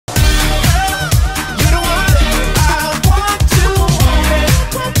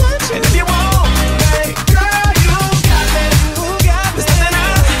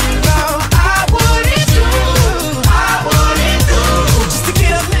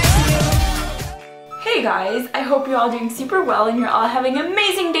Hey guys, I hope you're all doing super well and you're all having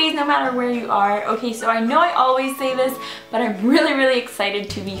amazing days no matter where you are. Okay, so I know I always say this, but I'm really excited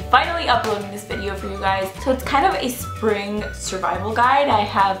to be finally uploading this video for you guys. So it's kind of a spring survival guide. I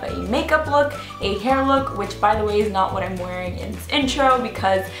have a makeup look, a hair look, which by the way is not what I'm wearing in this intro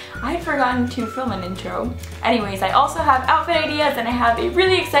because I had forgotten to film an intro. Anyways, I also have outfit ideas and I have a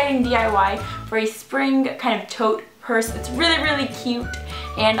really exciting DIY for a spring kind of tote purse. It's really cute,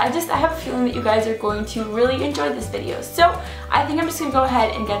 and I have a feeling that you guys are going to really enjoy this video. So I think I'm just gonna go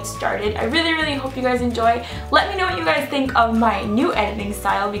ahead and get started. I really hope you guys enjoy. Let me know what you guys think of my new editing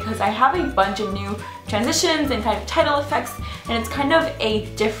style because I have a bunch of new transitions and kind of title effects, and it's kind of a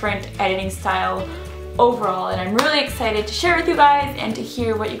different editing style overall, and I'm really excited to share with you guys and to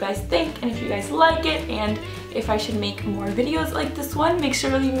hear what you guys think and if you guys like it, and if I should make more videos like this one. Make sure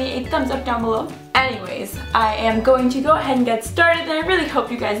to leave me a thumbs up down below. Anyways, I am going to go ahead and get started, and I really hope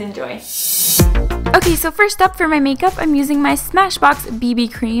you guys enjoy. Okay, so first up for my makeup, I'm using my Smashbox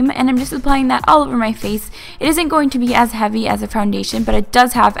BB cream, and I'm just applying that all over my face. It isn't going to be as heavy as a foundation, but it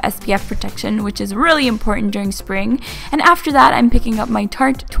does have SPF protection, which is really important during spring. And after that, I'm picking up my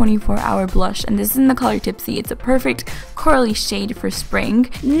Tarte 24-Hour Blush, and this is in the color Tipsy. It's a perfect corally shade for spring.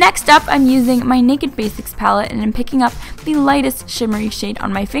 Next up, I'm using my Naked Basics palette, and I'm picking up the lightest shimmery shade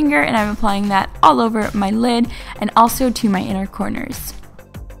on my finger, and I'm applying that all over my lid and also to my inner corners.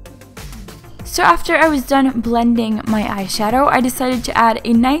 So after I was done blending my eyeshadow, I decided to add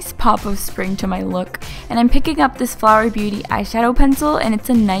a nice pop of spring to my look, and I'm picking up this Flower Beauty eyeshadow pencil, and it's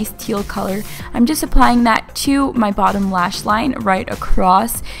a nice teal color. I'm just applying that to my bottom lash line right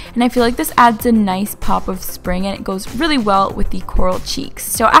across, and I feel like this adds a nice pop of spring and it goes really well with the coral cheeks.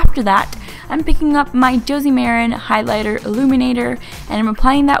 So after that, I'm picking up my Josie Maran highlighter illuminator, and I'm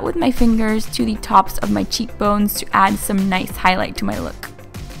applying that with my fingers to the tops of my cheekbones to add some nice highlight to my look.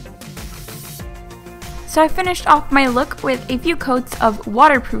 So I finished off my look with a few coats of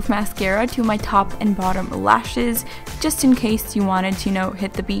waterproof mascara to my top and bottom lashes, just in case you wanted to,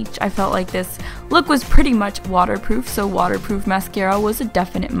 hit the beach. I felt like this look was pretty much waterproof, so waterproof mascara was a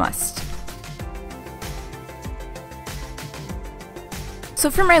definite must. So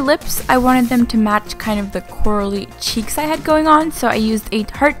for my lips, I wanted them to match kind of the corally cheeks I had going on, so I used a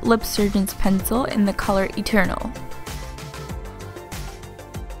Tarte Lip Surgeon's pencil in the color Eternal.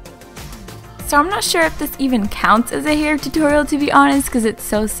 So I'm not sure if this even counts as a hair tutorial, to be honest, because it's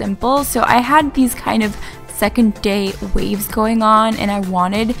so simple. So I had these kind of second day waves going on and I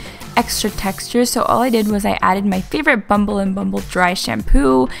wanted extra texture, so all I did was I added my favorite Bumble & Bumble dry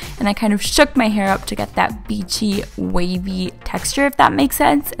shampoo, and I kind of shook my hair up to get that beachy, wavy texture, if that makes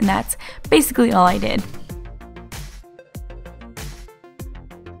sense, and that's basically all I did.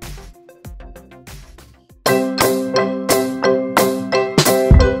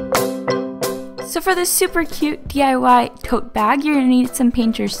 So for this super cute DIY tote bag, you're going to need some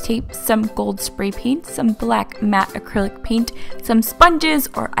painter's tape, some gold spray paint, some black matte acrylic paint, some sponges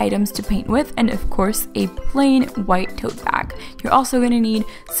or items to paint with, and of course a plain white tote bag. You're also going to need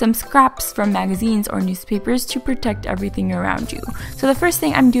some scraps from magazines or newspapers to protect everything around you. So the first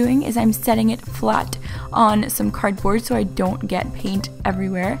thing I'm doing is I'm setting it flat on some cardboard so I don't get paint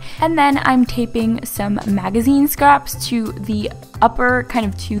everywhere, and then I'm taping some magazine scraps to the upper kind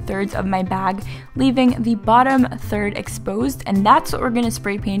of 2/3 of my bag, leaving the bottom third exposed, and that's what we're going to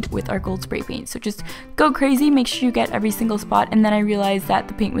spray paint with our gold spray paint. So just go crazy, make sure you get every single spot, and then I realized that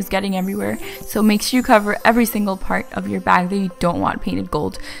the paint was getting everywhere, so make sure you cover every single part of your bag that you don't want painted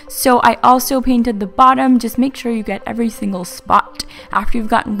gold. So I also painted the bottom, just make sure you get every single spot. After you've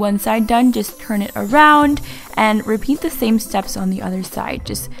gotten one side done, just turn it around and repeat the same steps on the other side.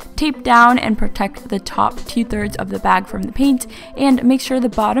 Just tape down and protect the top 2/3 of the bag from the paint, and make sure the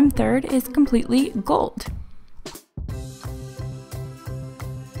bottom third is completely gold.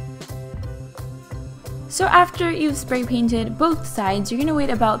 So after you've spray painted both sides, you're going to wait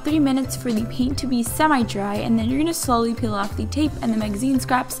about 3 minutes for the paint to be semi-dry, and then you're going to slowly peel off the tape and the magazine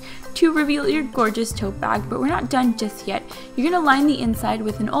scraps to reveal your gorgeous tote bag. But we're not done just yet. You're going to line the inside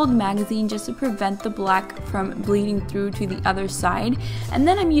with an old magazine just to prevent the black from bleeding through to the other side. And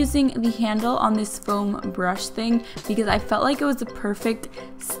then I'm using the handle on this foam brush thing because I felt like it was the perfect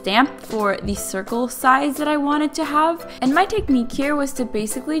stamp for the circle size that I wanted to have. And my technique here was to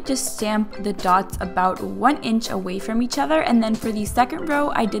basically just stamp the dots about 1 inch away from each other, and then for the second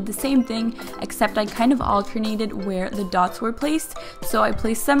row I did the same thing, except I kind of alternated where the dots were placed. So I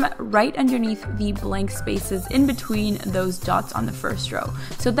placed them right underneath the blank spaces in between those dots on the first row.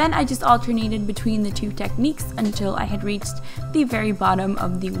 So then I just alternated between the two techniques until I had reached the very bottom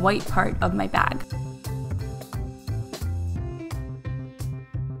of the white part of my bag.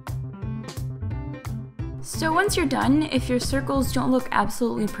 So once you're done, if your circles don't look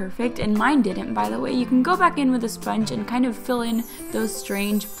absolutely perfect, and mine didn't by the way, you can go back in with a sponge and kind of fill in those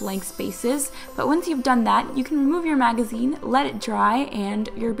strange blank spaces. But once you've done that, you can remove your magazine, let it dry, and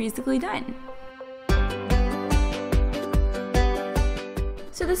you're basically done.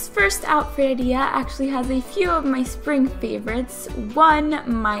 So this first outfit idea actually has a few of my spring favorites. One,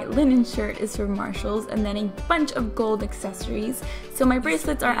 my linen shirt is from Marshalls, and then a bunch of gold accessories. So my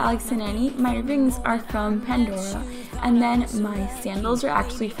bracelets are Alex and Annie, my rings are from Pandora, and then my sandals are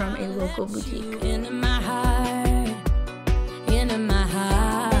actually from a local boutique.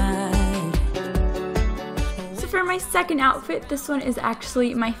 For my second outfit, this one is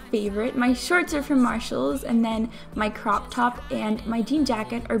actually my favorite. My shorts are from Marshalls, and then my crop top and my jean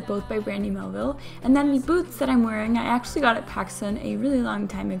jacket are both by Brandy Melville. And then the boots that I'm wearing, I actually got at PacSun a really long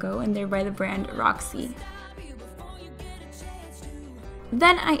time ago, and they're by the brand Roxy.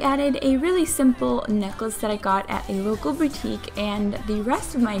 Then I added a really simple necklace that I got at a local boutique, and the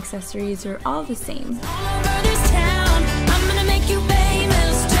rest of my accessories are all the same.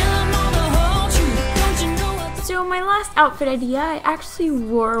 So my last outfit idea I actually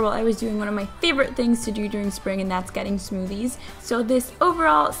wore while I was doing one of my favorite things to do during spring, and that's getting smoothies. So this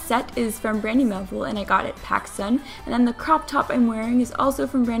overall set is from Brandy Melville, and I got it at PacSun. And then the crop top I'm wearing is also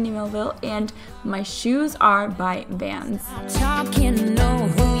from Brandy Melville, and my shoes are by Vans. Talking, know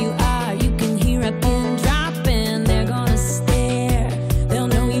who you are, you can hear a pin dropping, they're gonna stare, they'll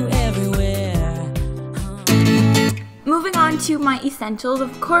know you everywhere. Moving on to my essentials,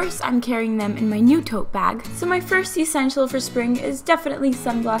 of course I'm carrying them in my new tote bag. So my first essential for spring is definitely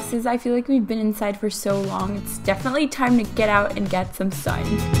sunglasses. I feel like we've been inside for so long, it's definitely time to get out and get some sun.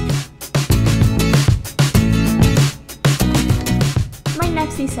 My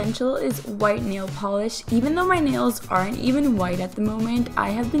next essential is white nail polish. Even though my nails aren't even white at the moment, I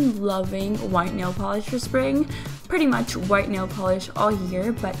have been loving white nail polish for spring. Pretty much white nail polish all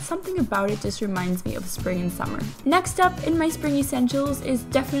year, but something about it just reminds me of spring and summer. Next up in my spring essentials is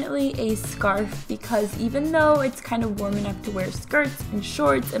definitely a scarf, because even though it's kind of warm enough to wear skirts and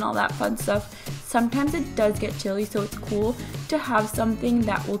shorts and all that fun stuff, sometimes it does get chilly, so it's cool to have something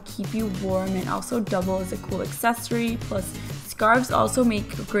that will keep you warm and also double as a cool accessory. Plus scarves also make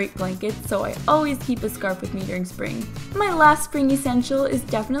great blankets, so I always keep a scarf with me during spring. My last spring essential is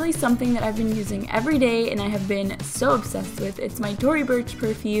definitely something that I've been using every day and I have been so obsessed with. It's my Tory Burch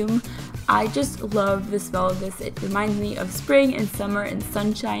perfume. I just love the smell of this. It reminds me of spring and summer and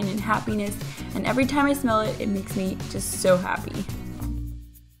sunshine and happiness, and every time I smell it, it makes me just so happy.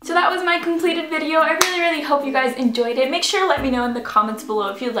 So that was my completed video. I really hope you guys enjoyed it. Make sure to let me know in the comments below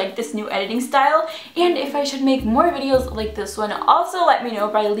if you like this new editing style and if I should make more videos like this one. Also let me know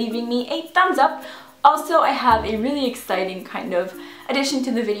by leaving me a thumbs up. Also, I have a really exciting kind of addition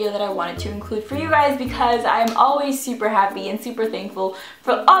to the video that I wanted to include for you guys, because I'm always super happy and super thankful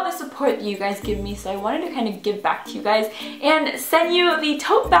for all the support that you guys give me, so I wanted to kind of give back to you guys and send you the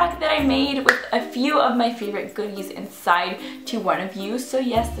tote bag that I made with a few of my favorite goodies inside to one of you. So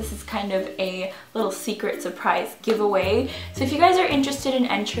yes, this is kind of a little secret surprise giveaway. So if you guys are interested in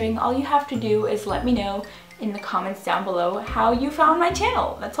entering, all you have to do is let me know in the comments down below how you found my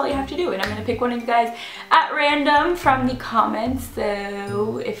channel. That's all you have to do, and I'm gonna pick one of you guys at random from the comments.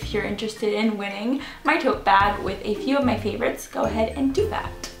 So if you're interested in winning my tote bag with a few of my favorites, go ahead and do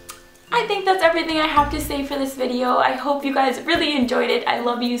that. I think that's everything I have to say for this video. I hope you guys really enjoyed it. I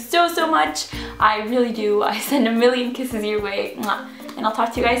love you so much. I really do. I send a million kisses your way. And I'll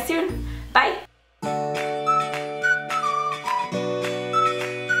talk to you guys soon. Bye!